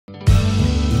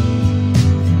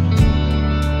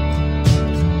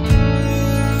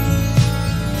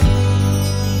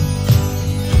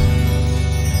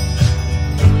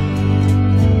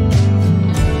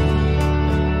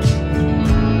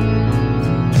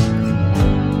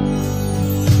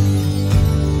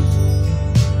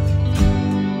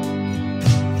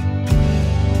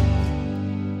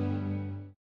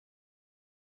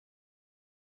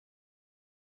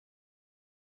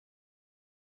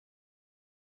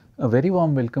A very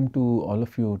warm welcome to all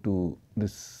of you to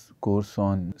this course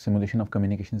on simulation of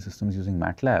communication systems using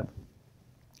Matlab.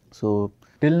 So,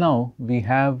 till now we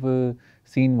have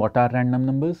seen what are random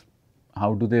numbers,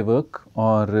 how do they work,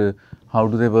 or how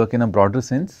do they work in a broader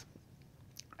sense,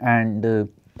 and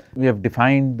we have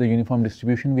defined the uniform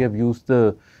distribution, we have used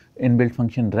the inbuilt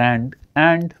function rand,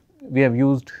 and we have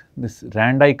used this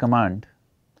randi command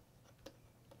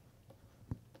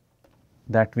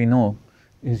that we know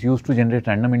is used to generate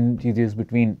random integers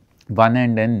between 1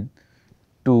 and n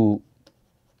to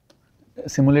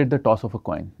simulate the toss of a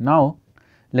coin. Now,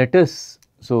 let us,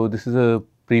 so this is a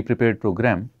pre-prepared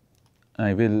program,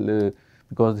 I will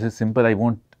because this is simple I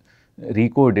will not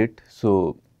recode it.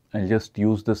 So, I will just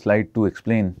use the slide to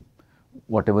explain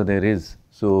whatever there is.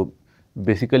 So,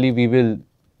 basically we will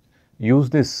use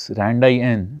this randi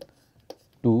n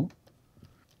to,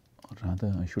 or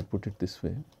rather I should put it this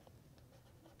way.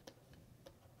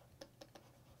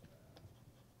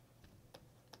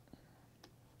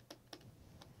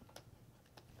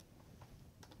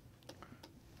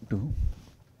 To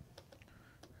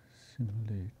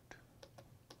simulate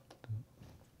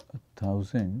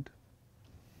 1,000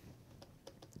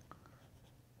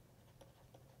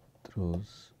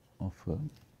 throws of a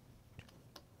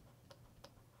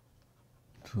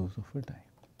die.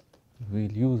 We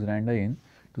will use randi n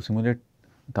to simulate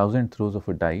 1,000 throws of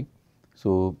a die.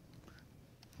 So,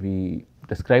 we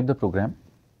describe the program.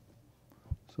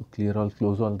 So, clear all,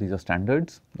 close all, these are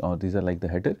standards, or these are like the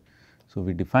header. So,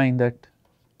 we define that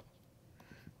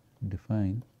we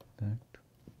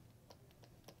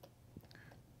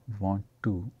want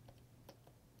to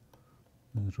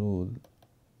roll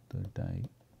the die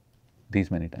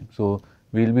these many times. So,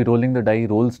 we will be rolling the die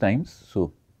rolls times.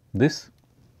 So, this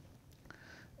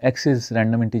x is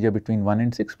random integer between 1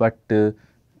 and 6, but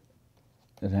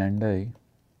randi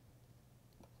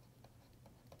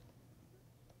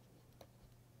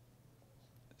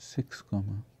six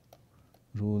comma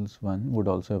rolls 1 would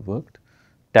also have worked.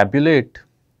 Tabulate,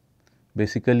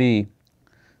 basically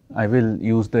I will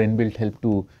use the inbuilt help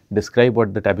to describe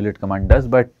what the tabulate command does,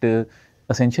 but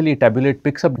essentially tabulate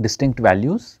picks up distinct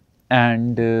values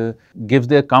and gives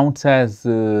their counts as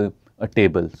a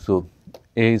table. So,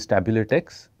 A is tabulate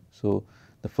x. So,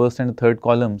 the first and the third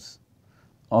columns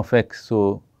of x.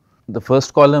 So, the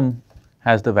first column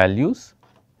has the values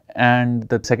and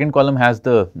the second column has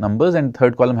the numbers and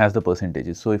third column has the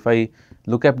percentages. So, if I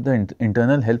look at the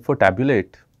internal help for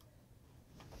tabulate,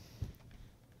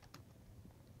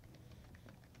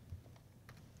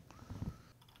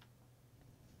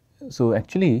 so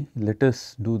actually let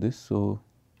us do this. So,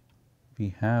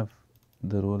 we have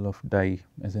the roll of die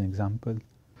as an example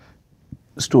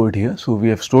stored here. So, we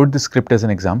have stored this script as an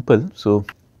example. So,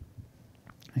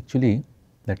 actually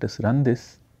let us run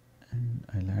this and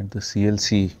I will add the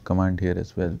CLC command here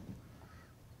as well.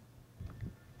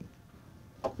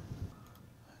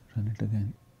 Run it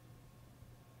again.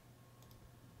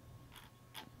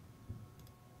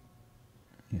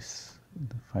 Yes,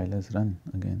 the file has run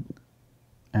again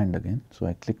and again. So,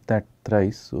 I click that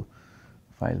thrice. So,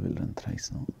 file will run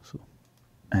thrice now. So,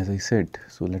 as I said,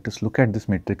 so let us look at this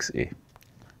matrix A.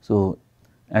 So,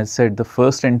 as said, the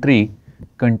first entry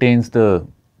contains the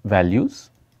values,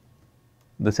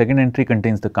 the second entry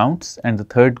contains the counts, and the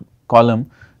third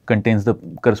column contains the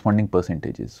corresponding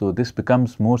percentages. So, this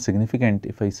becomes more significant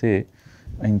if I say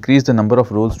I increase the number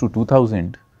of rolls to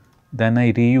 2000, then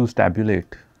I reuse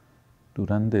tabulate to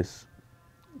run this.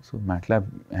 So, Matlab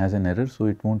has an error, so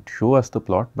it will not show us the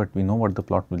plot, but we know what the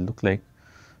plot will look like.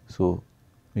 So,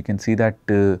 we can see that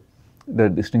the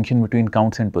distinction between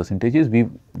counts and percentages, we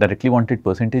directly wanted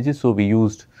percentages. So, we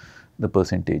used the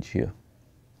percentage here,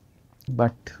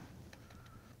 but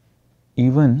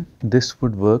even this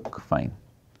would work fine.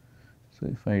 So,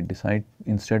 if I decide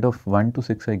instead of 1 to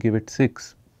 6 I give it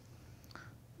 6,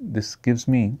 this gives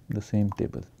me the same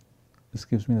table, this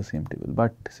gives me the same table,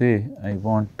 but say I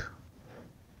want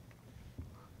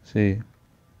say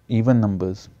even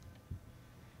numbers.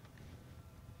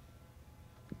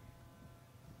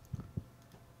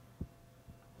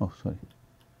 Oh sorry,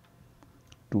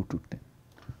 2 to 10,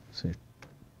 say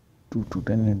 2 to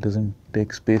 10, it does not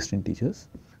take spaced integers.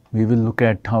 We will look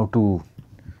at how to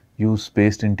use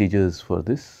spaced integers for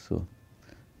this. So,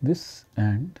 this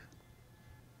and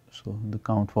so the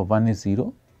count for 1 is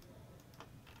 0,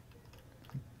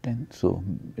 10. So,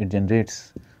 it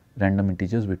generates random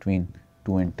integers between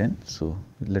 2 and 10. So,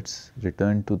 let us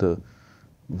return to the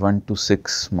 1 to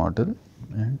 6 model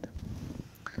and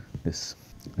this.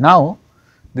 Now,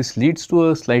 this leads to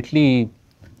a slightly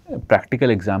practical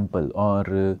example,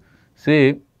 or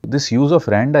say this use of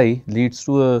randi leads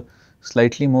to a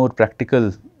slightly more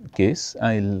practical case,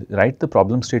 I will write the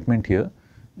problem statement here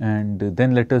and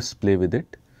then let us play with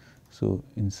it. So, I will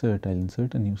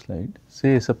insert a new slide.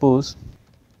 Say suppose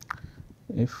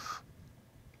if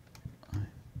I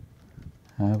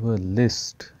have a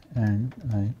list and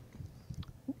I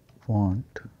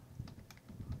want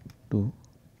to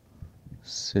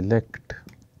select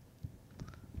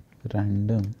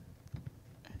random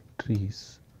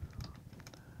entries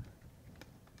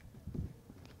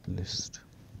list.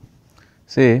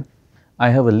 Say I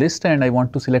have a list and I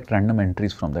want to select random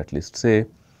entries from that list. Say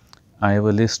I have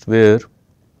a list where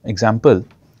example,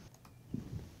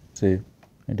 say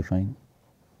I define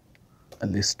a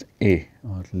list A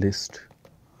or list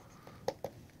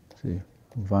say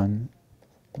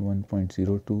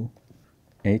 1.02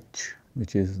 h,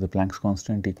 which is the Planck's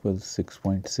constant equals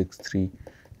 6.63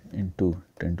 into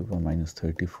 10 to the power minus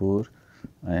 34.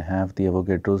 I have the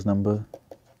Avogadro's number,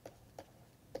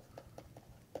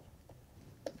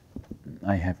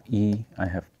 I have E, I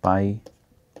have pi.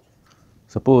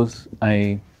 Suppose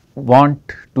I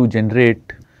want to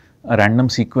generate a random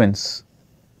sequence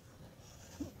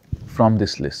from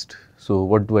this list. So,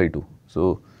 what do I do?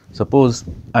 So, suppose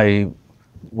I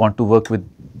want to work with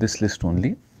this list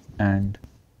only, and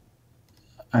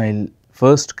I will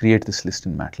first create this list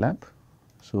in Matlab.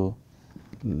 So,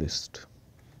 list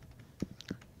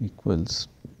equals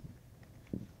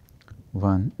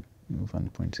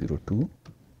 1.02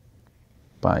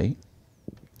 pi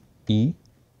E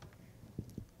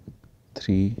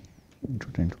 3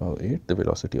 into 10 to the power 8, the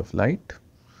velocity of light,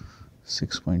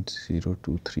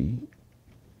 6.023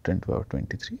 10 to the power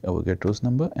 23 Avogadro's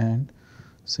number, and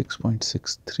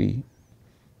 6.63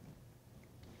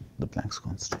 the Planck's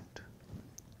constant.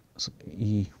 So,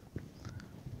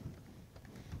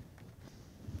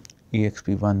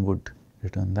 exp1 would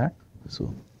return that.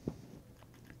 So,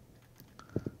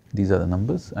 these are the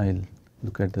numbers. I will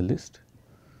look at the list.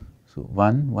 So,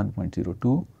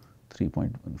 1.02,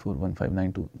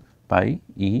 3.14159 pi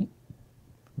E,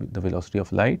 the velocity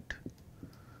of light,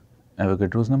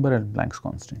 Avogadro's number, and Planck's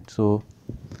constant. So,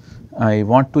 I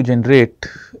want to generate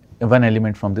one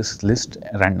element from this list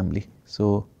randomly.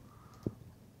 So,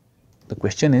 the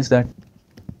question is that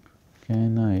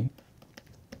can I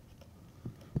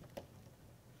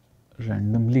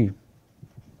randomly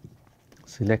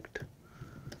select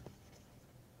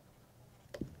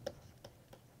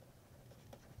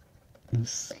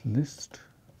this list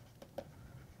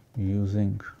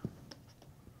using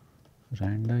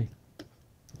randi?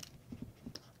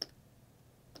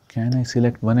 Can I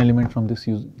select one element from this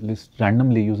list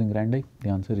randomly using randi? The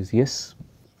answer is yes.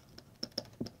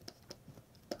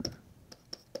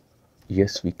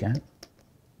 Yes, we can.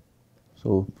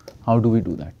 So, how do we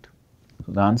do that?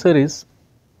 So, the answer is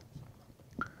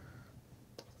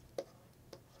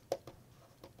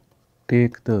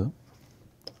take the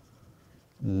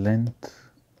length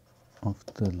of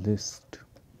the list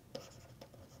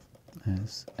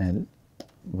as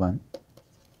L1.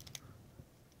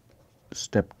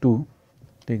 Step 2,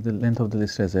 take the length of the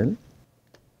list as L.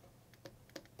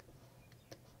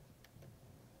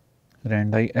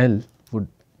 Randi L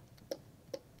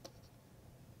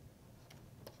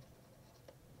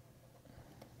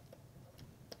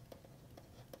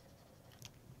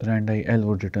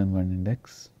would return one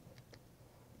index.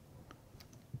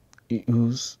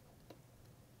 Use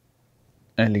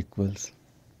L equals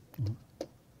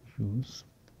use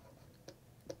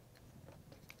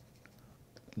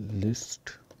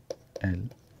list L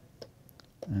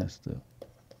as the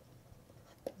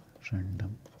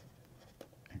random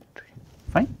entry.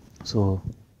 Fine. So,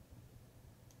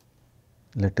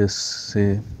 let us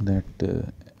say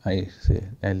that I say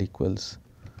L equals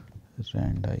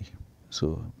randi.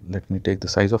 So, let me take the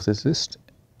size of this list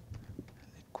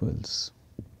equals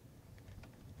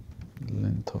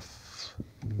length of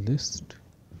list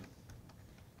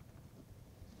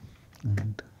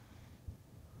and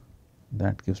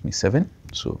that gives me 7.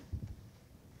 So,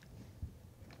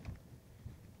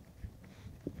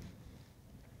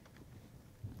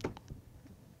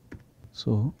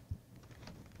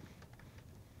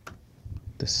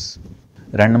 this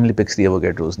randomly picks the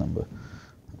Avogadro's number,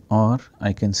 or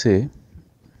I can say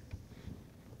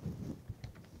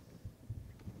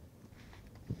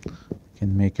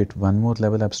can make it one more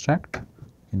level abstract,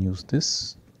 can use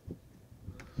this,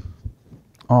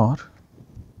 or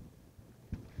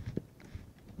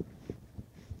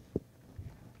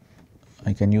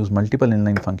I can use multiple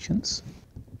inline functions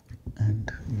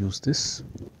and use this.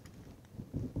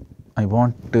 I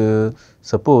want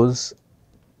suppose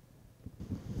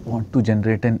want to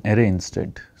generate an array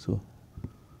instead. So,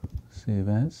 save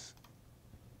as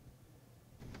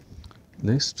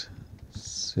list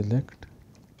select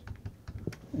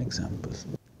example.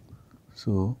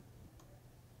 So,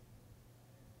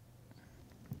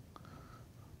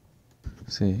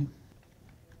 say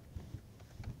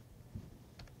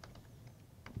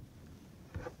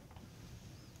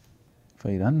if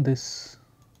I run this,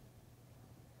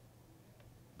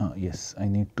 yes, I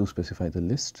need to specify the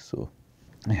list. So,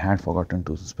 I had forgotten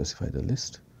to specify the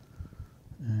list,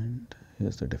 and here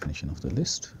is the definition of the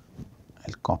list. I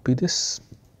will copy this,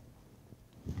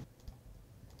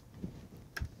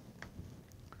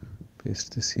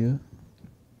 paste this here,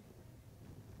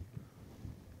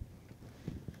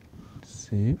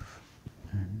 save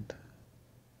and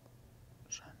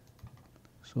run.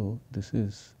 So, this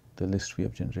is the list we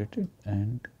have generated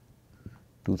and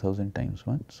 2000 times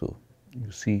 1. So,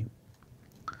 you see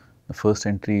the first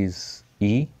entry is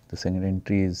E, the second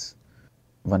entry is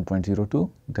 1.02,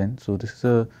 then so this is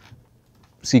a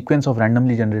sequence of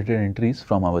randomly generated entries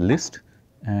from our list,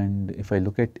 and if I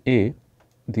look at A,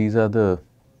 these are the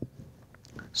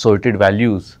sorted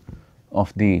values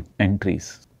of the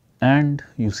entries, and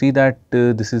you see that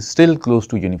this is still close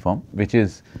to uniform, which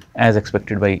is as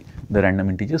expected by the random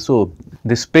integers. So,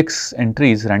 this picks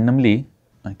entries randomly.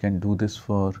 I can do this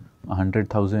for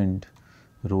 100,000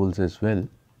 roles as well.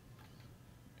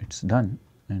 It is done,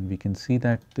 and we can see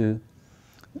that the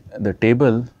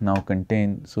table now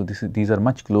contains, so these are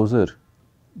much closer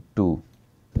to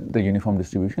the uniform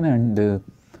distribution, and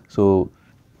so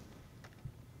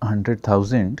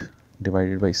 100,000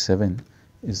 divided by 7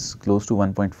 is close to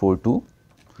 1.42,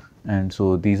 and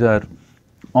so these are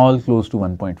all close to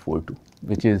 1.42,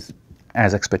 which is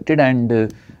as expected,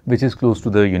 and which is close to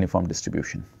the uniform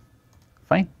distribution.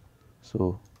 Fine.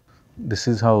 So, this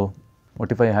is how,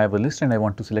 what if I have a list and I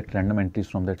want to select random entries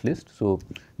from that list. So,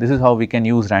 this is how we can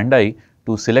use randi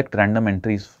to select random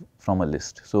entries from a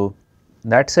list. So,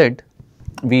 that said,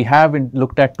 we have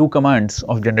looked at two commands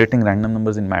of generating random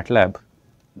numbers in Matlab,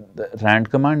 the rand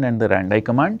command and the randi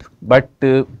command, but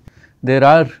there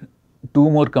are two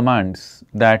more commands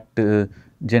that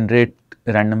generate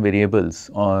random variables,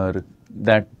 or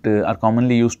that are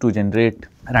commonly used to generate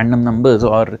random numbers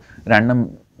or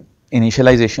random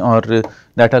initialization, or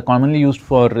that are commonly used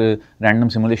for random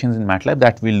simulations in Matlab,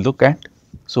 that we will look at.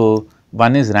 So,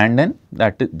 one is randn,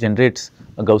 that generates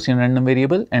a Gaussian random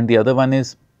variable, and the other one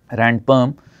is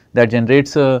randperm, that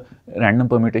generates a random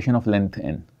permutation of length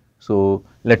n. So,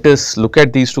 let us look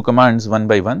at these two commands one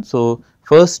by one. So,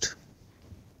 first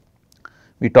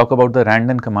we talk about the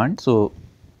randn command. So,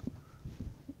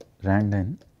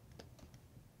 randn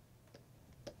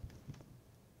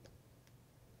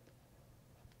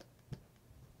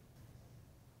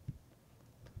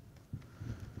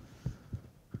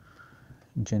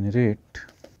generate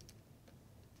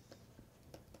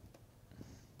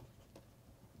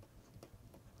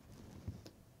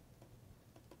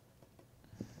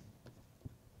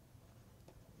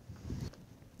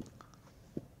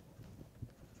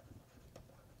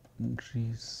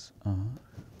entries are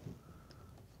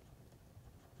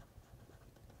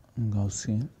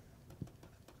Gaussian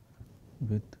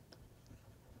with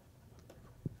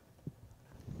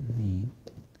mean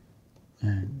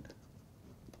and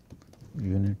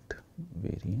unit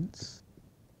variance.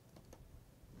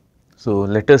 So,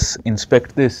 let us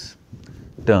inspect this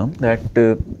term, that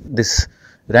this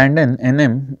randn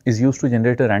nm is used to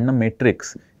generate a random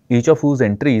matrix, each of whose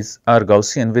entries are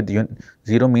Gaussian with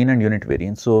 0 mean and unit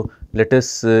variance. So, let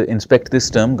us inspect this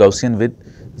term Gaussian with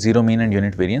 0 mean and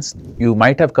unit variance. You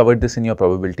might have covered this in your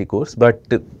probability course, but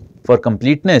for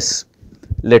completeness,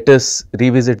 let us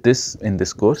revisit this in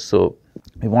this course. So,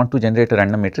 we want to generate a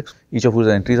random matrix, each of whose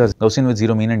entries are Gaussian with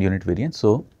 0 mean and unit variance.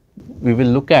 So, we will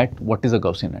look at what is a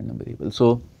Gaussian random variable.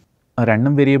 So, a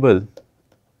random variable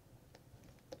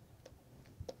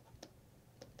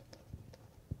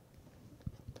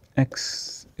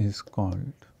x is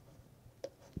called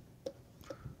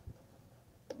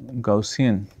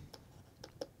Gaussian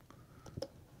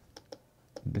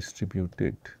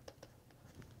distributed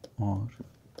or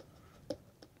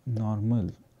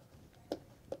normal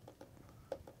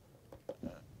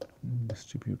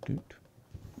distributed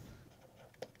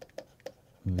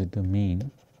with the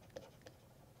mean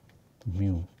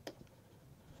mu,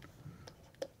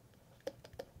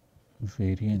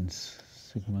 variance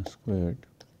sigma squared,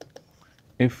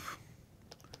 if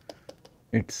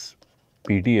its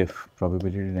PDF,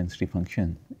 probability density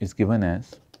function, is given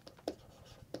as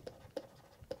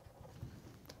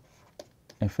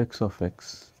fx of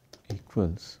x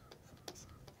equals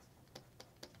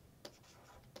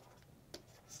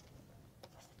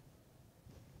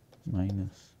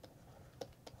minus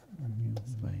mu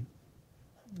by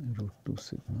root 2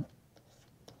 sigma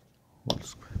whole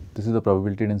square. This is the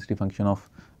probability density function of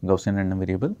Gaussian random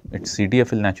variable. Its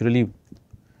CDF will naturally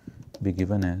be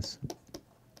given as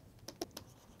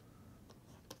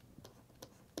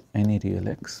any real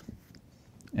x.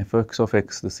 Fx of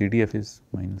x, the CDF is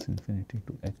minus infinity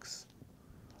to x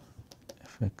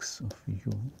fx of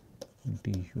u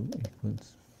du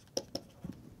equals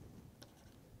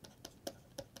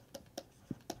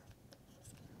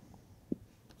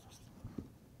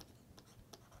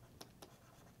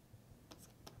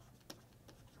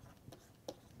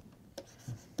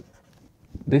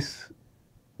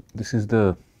this is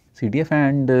the CDF,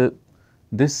 and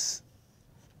this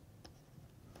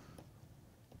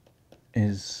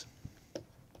is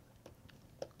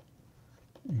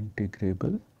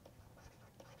integrable,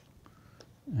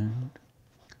 and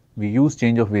we use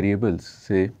change of variables.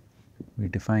 Say we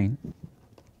define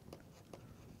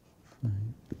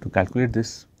to calculate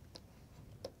this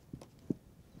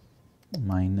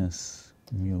minus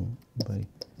mu by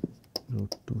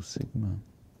root 2 sigma,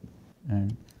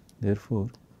 and therefore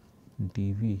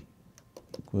dV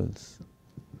equals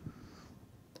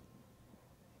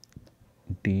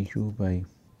du by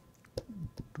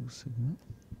 2 sigma,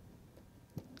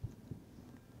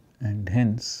 and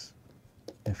hence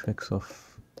fx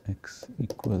of x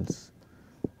equals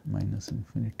minus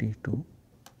infinity to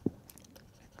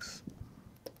x,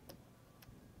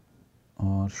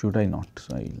 or should I not?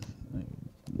 So, I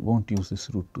will not use this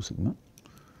root 2 sigma,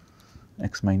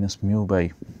 x minus mu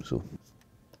by, so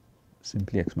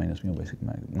simply x minus mu by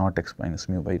sigma, not x minus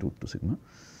mu by root 2 sigma.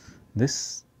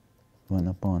 This 1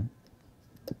 upon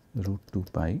root 2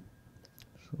 pi,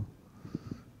 so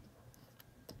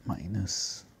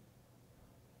minus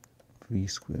v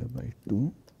square by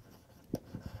 2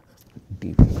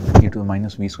 dv, e to the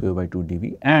minus v square by 2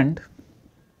 dv, and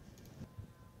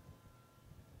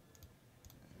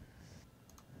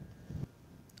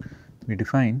we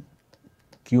define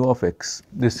q of x.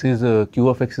 This is a q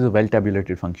of x is a well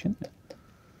tabulated function.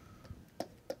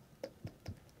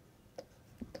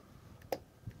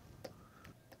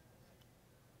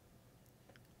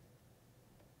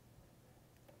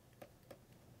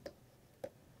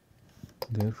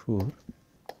 Therefore,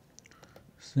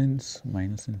 since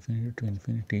minus infinity to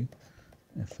infinity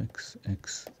fx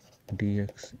x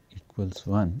dx equals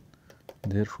 1,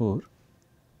 therefore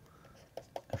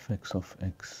fx of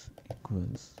x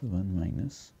equals 1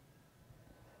 minus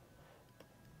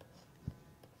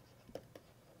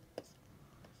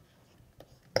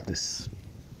this,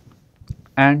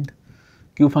 and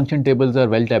q function tables are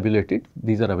well tabulated,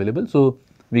 these are available. So,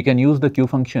 we can use the q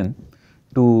function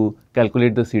to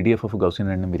calculate the CDF of a Gaussian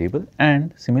random variable,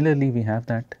 and similarly we have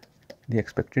that the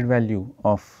expected value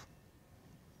of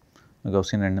a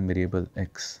Gaussian random variable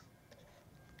x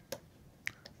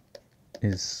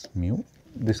is mu.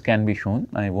 This can be shown,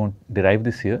 I will not derive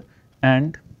this here,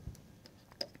 and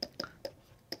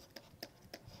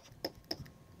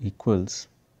equals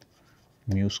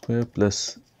mu square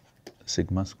plus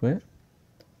sigma square.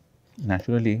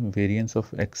 Naturally, variance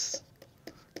of x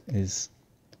is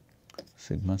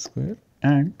sigma square,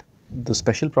 and the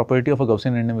special property of a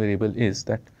Gaussian random variable is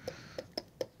that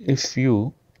if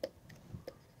you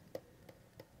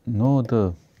know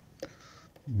the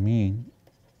mean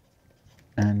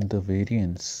and the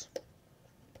variance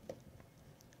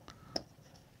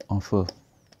of a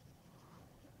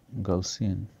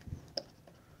Gaussian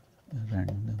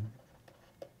random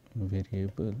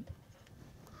variable,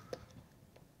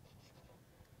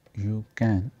 you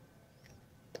can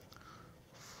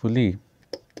fully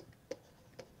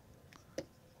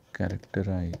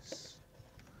characterize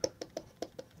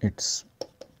its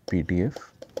PDF.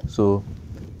 So,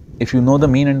 if you know the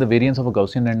mean and the variance of a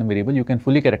Gaussian random variable, you can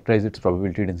fully characterize its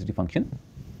probability density function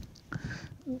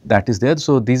that is there.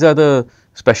 So, these are the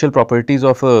special properties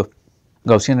of a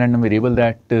Gaussian random variable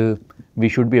that we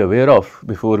should be aware of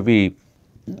before we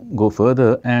go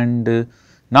further, and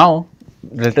now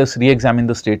let us re-examine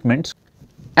the statements.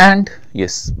 And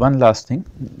yes, one last thing,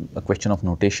 a question of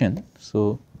notation.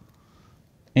 So,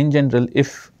 in general,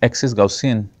 if x is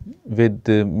Gaussian with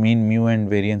the mean mu and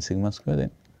variance sigma square,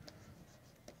 then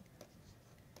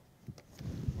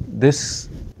this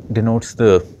denotes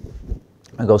the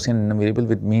Gaussian random variable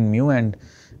with mean mu and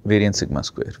variance sigma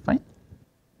square, fine.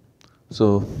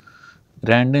 So,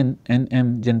 random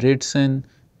NM generates an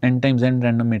n times n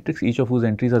random matrix, each of whose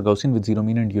entries are Gaussian with 0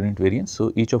 mean and unit variance.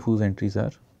 So, each of whose entries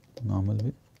are normal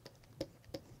with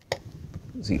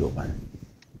 0 1,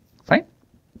 fine.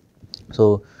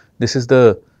 So, this is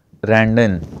the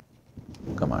random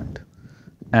command,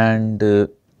 and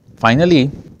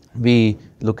finally, we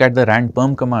look at the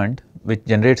randperm command, which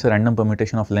generates a random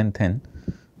permutation of length n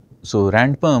So,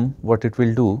 rand perm, what it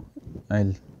will do, I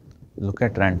will look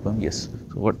at rand perm, yes.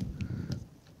 So, what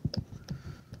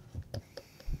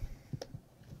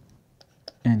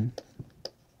n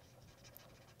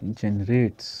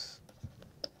generates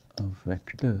a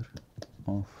vector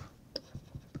of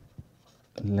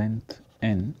length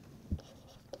n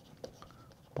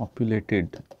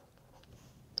populated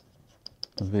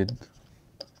with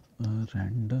a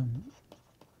random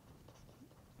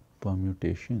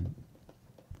permutation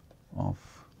of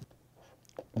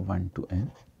 1 to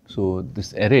n. So,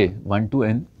 this array 1 to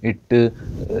n, it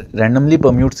randomly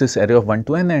permutes this array of 1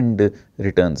 to n and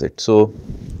returns it. So,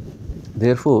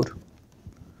 therefore,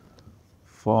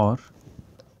 for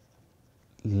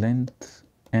length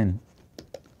n,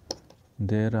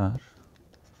 there are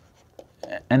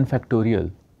n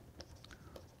factorial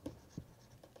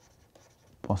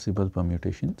possible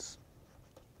permutations,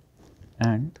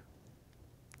 and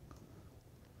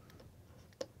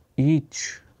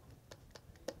each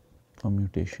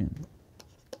permutation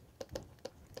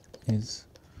is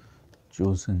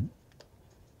chosen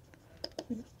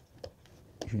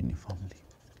uniformly.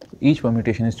 Each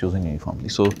permutation is chosen uniformly.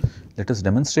 So, let us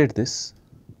demonstrate this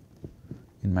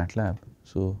in Matlab.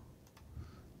 So,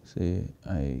 say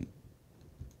I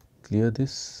clear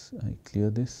this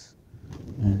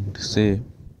and say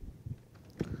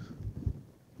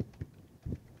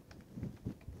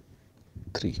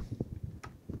three.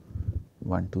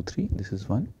 1 2 3, this is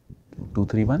 1 2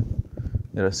 3 1.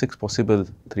 There are 6 possible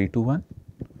 3 2 1,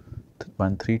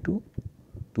 1 3 2,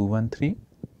 2 1 3.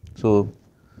 So,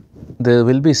 there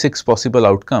will be 6 possible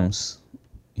outcomes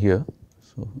here.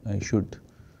 So, I should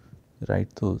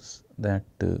write those, that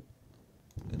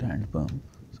rand perm.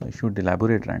 So, I should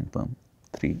elaborate rand perm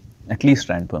 3, at least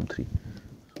rand perm 3.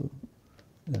 So,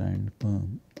 rand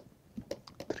perm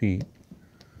 3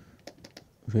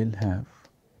 will have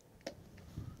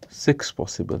 6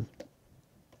 possible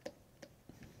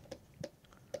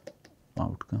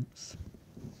outcomes,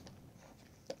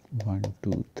 1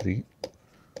 2 3,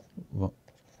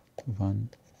 1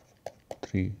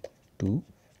 3 2,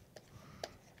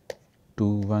 2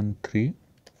 1 3,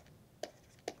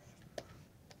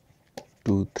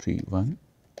 2 3 1,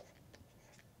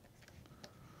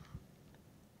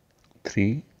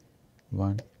 3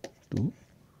 1 2,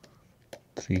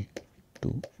 3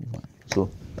 2 1. So,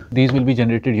 these will be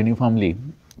generated uniformly,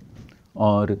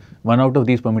 or one out of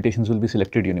these permutations will be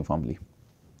selected uniformly.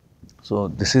 So,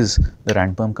 this is the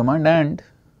rand perm command, and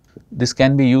this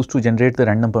can be used to generate the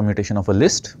random permutation of a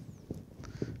list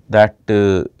that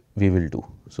we will do.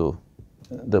 So,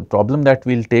 the problem that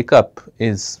we will take up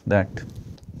is that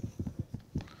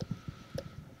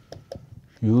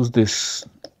use this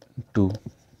to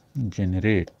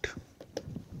generate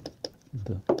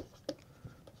the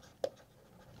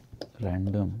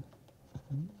random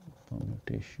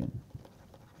permutation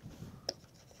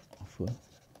of a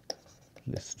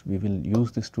list. We will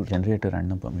use this to generate a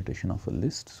random permutation of a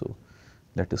list. So,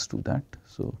 let us do that.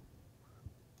 So,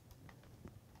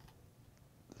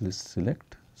 list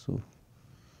select. So,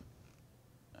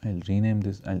 I will rename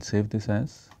this, I will save this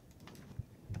as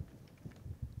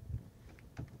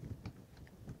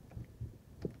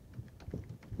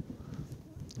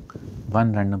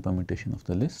one random permutation of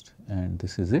the list, and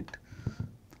this is it.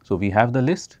 So, we have the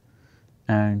list,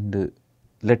 and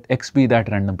let x be that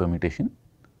random permutation.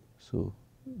 So,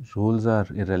 roles are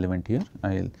irrelevant here,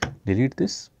 I will delete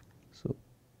this. So,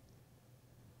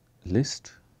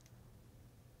 list.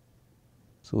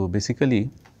 So, basically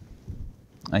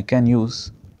I can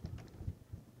use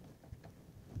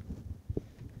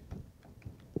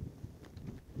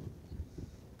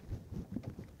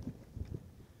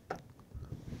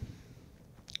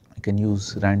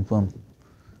rand perm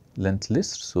length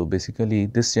list. So, basically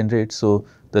this generates, so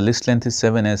the list length is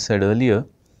 7 as said earlier,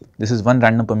 this is one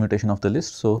random permutation of the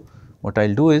list. So, what I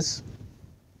will do is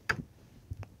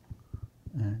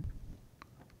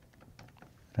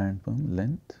rand perm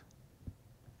length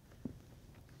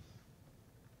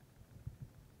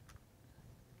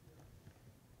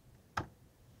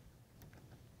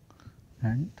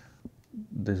and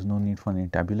there is no need for any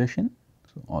tabulation.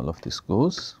 So, all of this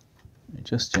goes, I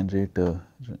just generate a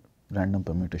random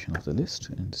permutation of the list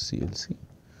in CLC.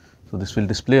 So, this will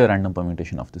display a random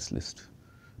permutation of this list.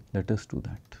 Let us do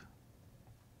that.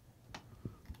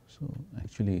 So,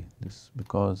 actually this,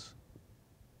 because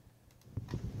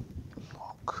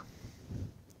log,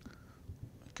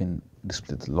 we can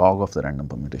display the log of the random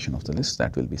permutation of the list,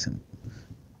 that will be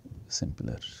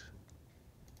simpler.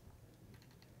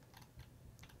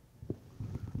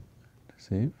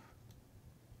 Save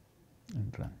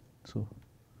and run. So,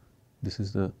 this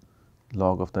is the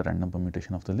log of the random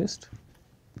permutation of the list.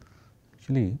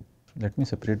 Actually, let me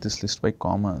separate this list by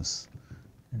commas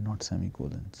and not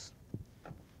semicolons.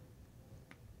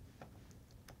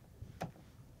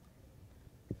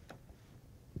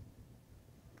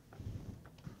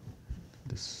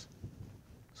 This.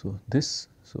 So, this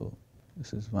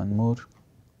is one more,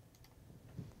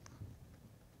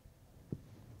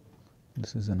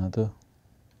 this is another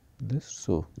list.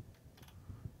 So,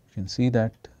 you can see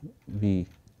that we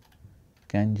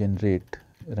can generate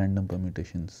random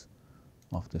permutations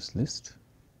of this list.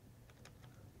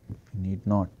 We need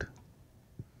not,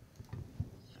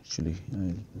 actually I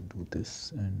will do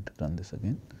this and run this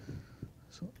again.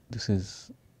 So, this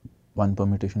is one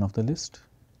permutation of the list,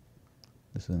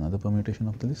 this is another permutation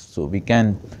of the list. So, we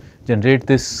can generate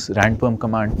this randperm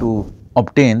command to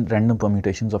obtain random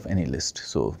permutations of any list.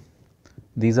 So,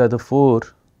 these are the 4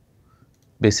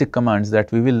 basic commands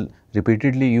that we will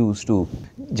repeatedly use to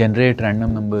generate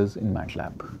random numbers in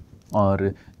Matlab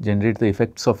or generate the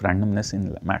effects of randomness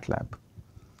in Matlab.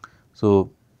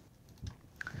 So,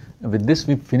 with this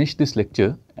we finish this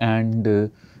lecture, and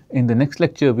in the next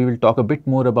lecture we will talk a bit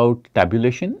more about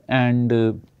tabulation,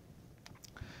 and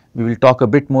we will talk a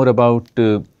bit more about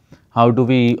how do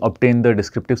we obtain the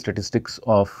descriptive statistics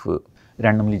of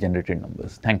randomly generated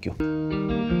numbers. Thank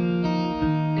you.